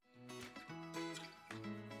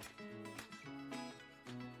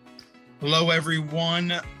Hello,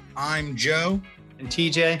 everyone. I'm Joe. And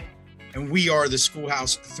TJ. And we are the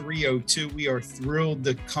Schoolhouse 302. We are thrilled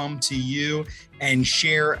to come to you and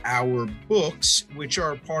share our books, which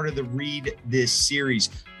are part of the Read This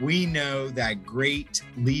series. We know that great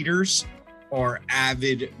leaders are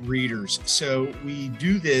avid readers. So we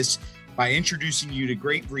do this by introducing you to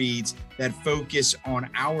great reads that focus on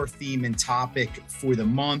our theme and topic for the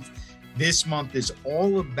month. This month is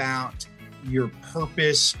all about your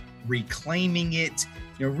purpose, reclaiming it,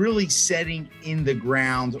 really setting in the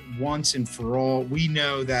ground once and for all. We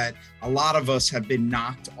know that a lot of us have been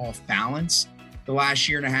knocked off balance the last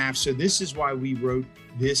year and a half. So this is why we wrote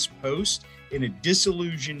this post. In a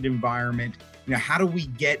disillusioned environment, how do we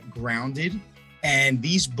get grounded? And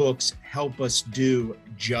these books help us do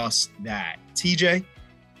just that. TJ?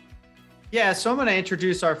 Yeah, so I'm going to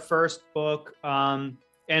introduce our first book.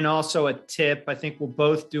 And also a tip. I think we'll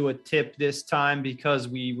both do a tip this time because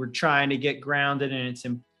we were trying to get grounded and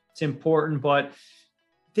it's important. But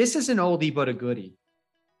this is an oldie but a goodie.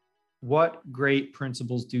 What Great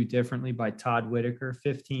Principles Do Differently by Todd Whitaker,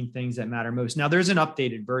 15 Things That Matter Most. Now there's an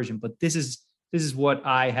updated version, but this is what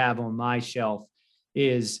I have on my shelf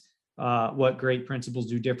is What Great Principles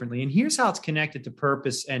Do Differently. And here's how it's connected to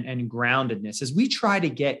purpose and groundedness. As we try to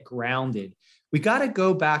get grounded, we got to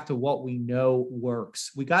go back to what we know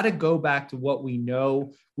works. We got to go back to what we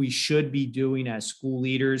know we should be doing as school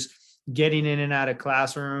leaders, getting in and out of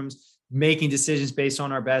classrooms, making decisions based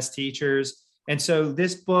on our best teachers. And so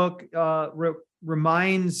this book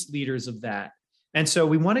reminds leaders of that. And so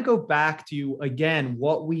we want to go back to, again,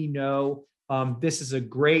 what we know. This is a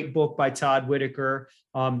great book by Todd Whitaker.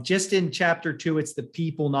 Just in chapter 2, it's the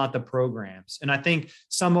people, not the programs. And I think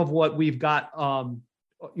some of what we've got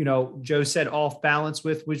Joe said off balance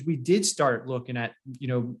with, which we did start looking at,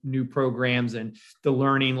 new programs and the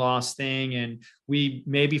learning loss thing. And we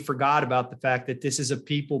maybe forgot about the fact that this is a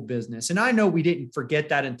people business. And I know we didn't forget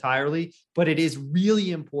that entirely, but it is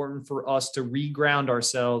really important for us to reground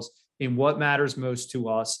ourselves in what matters most to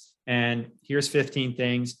us. And here's 15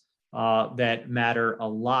 things that matter a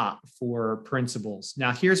lot for principals.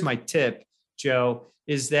 Now, here's my tip, Joe,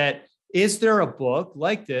 is there a book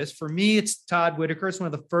like this? For me, it's Todd Whitaker. It's one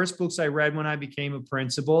of the first books I read when I became a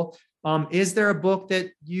principal. Is there a book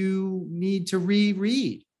that you need to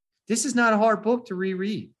reread? This is not a hard book to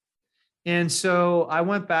reread. And so I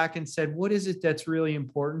went back and said, what is it that's really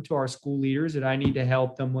important to our school leaders that I need to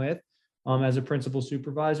help them with as a principal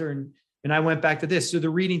supervisor? And I went back to this. So the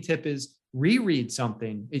reading tip is reread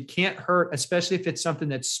something. It can't hurt, especially if it's something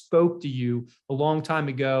that spoke to you a long time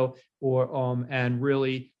ago or and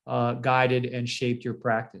really guided and shaped your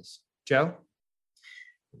practice. Joe?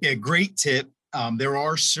 Yeah, great tip. There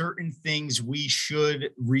are certain things we should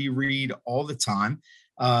reread all the time.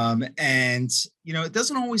 And it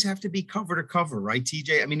doesn't always have to be cover to cover, right,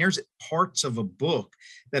 TJ? I mean, there's parts of a book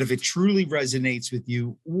that if it truly resonates with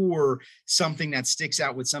you or something that sticks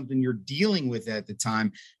out with something you're dealing with at the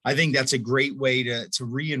time, I think that's a great way to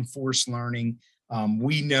reinforce learning.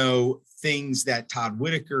 We know things that Todd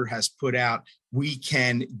Whitaker has put out, we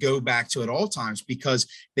can go back to at all times because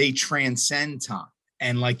they transcend time.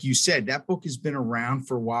 And like you said, that book has been around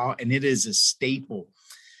for a while and it is a staple.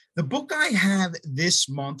 The book I have this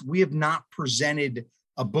month, we have not presented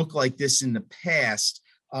a book like this in the past.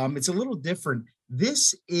 It's a little different.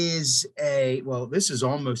 This is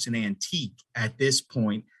almost an antique at this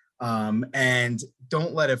point. And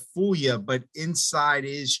don't let it fool you, but inside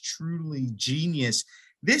is truly genius.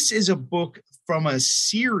 This is a book from a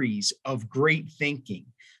series of great thinking.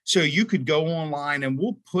 So you could go online and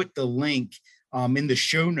we'll put the link in the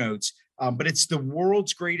show notes, but it's the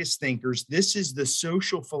world's greatest thinkers. This is the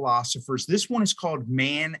social philosophers. This one is called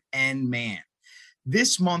Man and Man.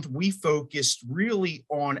 This month, we focused really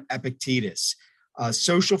on Epictetus, a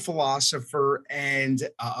social philosopher and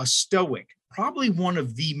a Stoic, probably one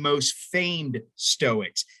of the most famed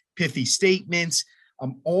Stoics, pithy statements,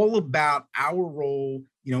 all about our role,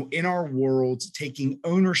 in our world, taking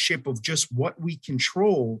ownership of just what we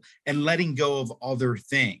control and letting go of other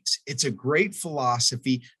things. It's a great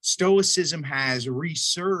philosophy. Stoicism has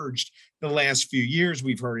resurged the last few years.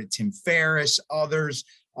 We've heard it, Tim Ferriss, others,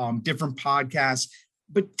 different podcasts.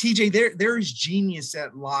 But TJ, there is genius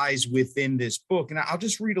that lies within this book. And I'll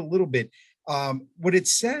just read a little bit. What it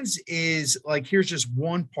says is, here's just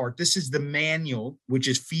one part. This is the manual, which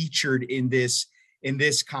is featured in this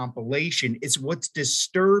compilation. It's what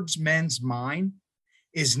disturbs men's mind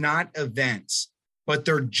is not events, but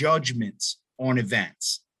their judgments on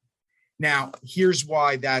events. Now, here's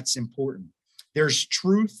why that's important. There's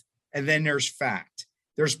truth, and then there's fact.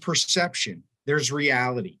 There's perception. There's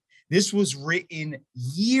reality. This was written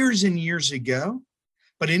years and years ago,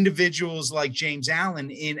 but individuals like James Allen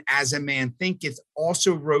in As a Man Thinketh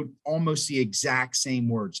also wrote almost the exact same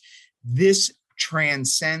words. This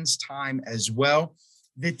transcends time as well.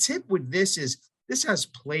 The tip with this is this has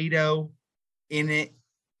Plato in it,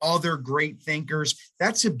 other great thinkers.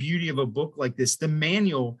 That's the beauty of a book like this. The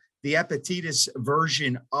manual, the Epictetus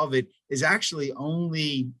version of it, is actually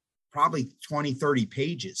only probably 20, 30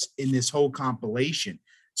 pages in this whole compilation.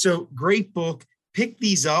 So great book. Pick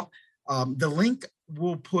these up. The link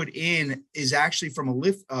we'll put in is actually from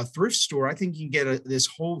a thrift store. I think you can get this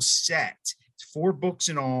whole set. It's 4 books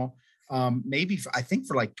in all. Maybe I think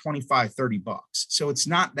for like 25, 30 bucks. So it's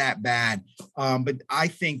not that bad. But I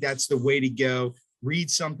think that's the way to go. Read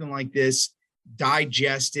something like this,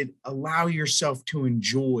 digest it, allow yourself to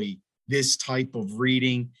enjoy this type of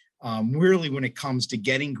reading. Really, when it comes to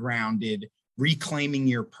getting grounded, reclaiming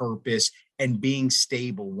your purpose, and being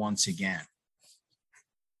stable once again.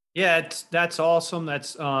 Yeah, that's awesome.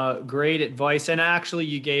 That's great advice. And actually,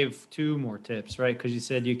 you gave 2 more tips, right? Because you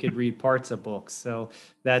said you could read parts of books. So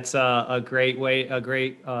that's a great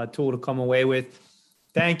tool to come away with.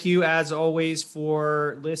 Thank you, as always,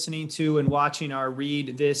 for listening to and watching our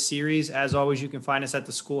Read This series. As always, you can find us at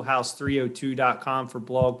theschoolhouse302.com for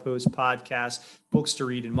blog posts, podcasts, books to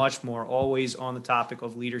read, and much more, always on the topic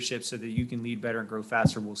of leadership so that you can lead better and grow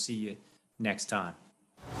faster. We'll see you next time.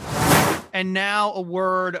 And now a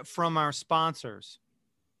word from our sponsors.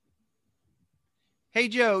 Hey,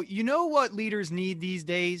 Joe, you know what leaders need these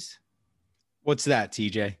days? What's that,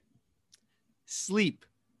 TJ? Sleep.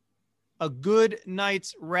 A good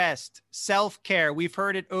night's rest, self-care. We've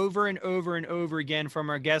heard it over and over and over again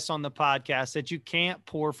from our guests on the podcast that you can't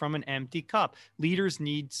pour from an empty cup. Leaders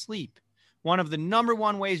need sleep. One of the number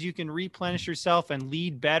 1 ways you can replenish yourself and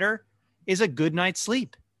lead better is a good night's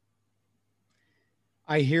sleep.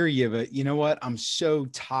 I hear you, but you know what? I'm so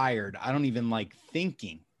tired. I don't even like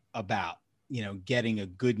thinking about, getting a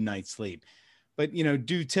good night's sleep. But,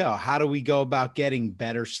 do tell, how do we go about getting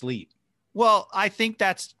better sleep? Well, I think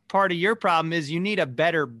that's part of your problem is you need a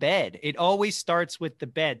better bed. It always starts with the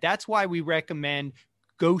bed. That's why we recommend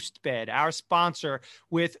Ghost Bed, our sponsor,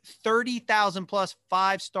 with 30,000 plus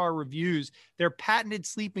 5-star reviews. Their patented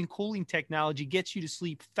sleep and cooling technology gets you to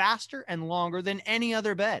sleep faster and longer than any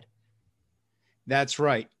other bed. That's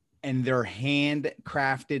right. And their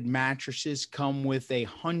handcrafted mattresses come with a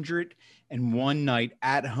 101 night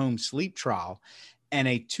at-home sleep trial and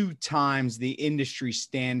a 2 times the industry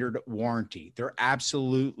standard warranty. They're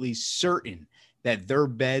absolutely certain that their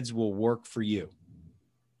beds will work for you.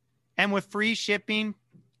 And with free shipping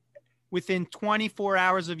within 24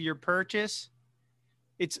 hours of your purchase,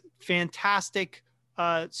 it's fantastic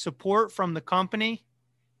support from the company.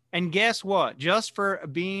 And guess what? Just for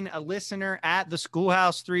being a listener at the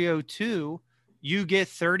Schoolhouse 302, you get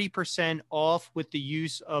 30% off with the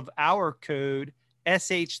use of our code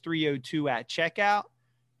SH302 at checkout.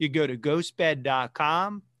 You go to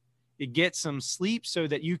ghostbed.com. You get some sleep so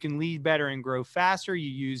that you can lead better and grow faster. You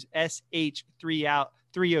use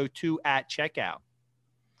SH302 at checkout.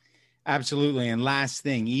 Absolutely. And last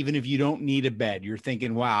thing, even if you don't need a bed, you're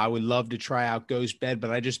thinking, wow, I would love to try out Ghost Bed, but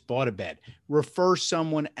I just bought a bed. Refer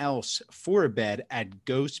someone else for a bed at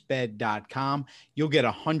ghostbed.com. You'll get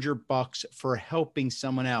 $100 for helping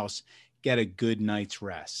someone else get a good night's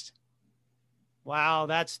rest. Wow,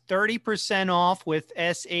 that's 30% off with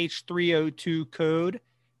SH302 code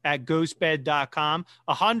at ghostbed.com.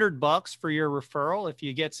 $100 for your referral if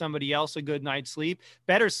you get somebody else a good night's sleep.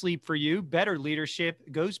 Better sleep for you, better leadership.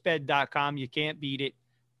 Ghostbed.com. You can't beat it.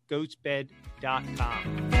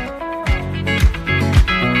 Ghostbed.com.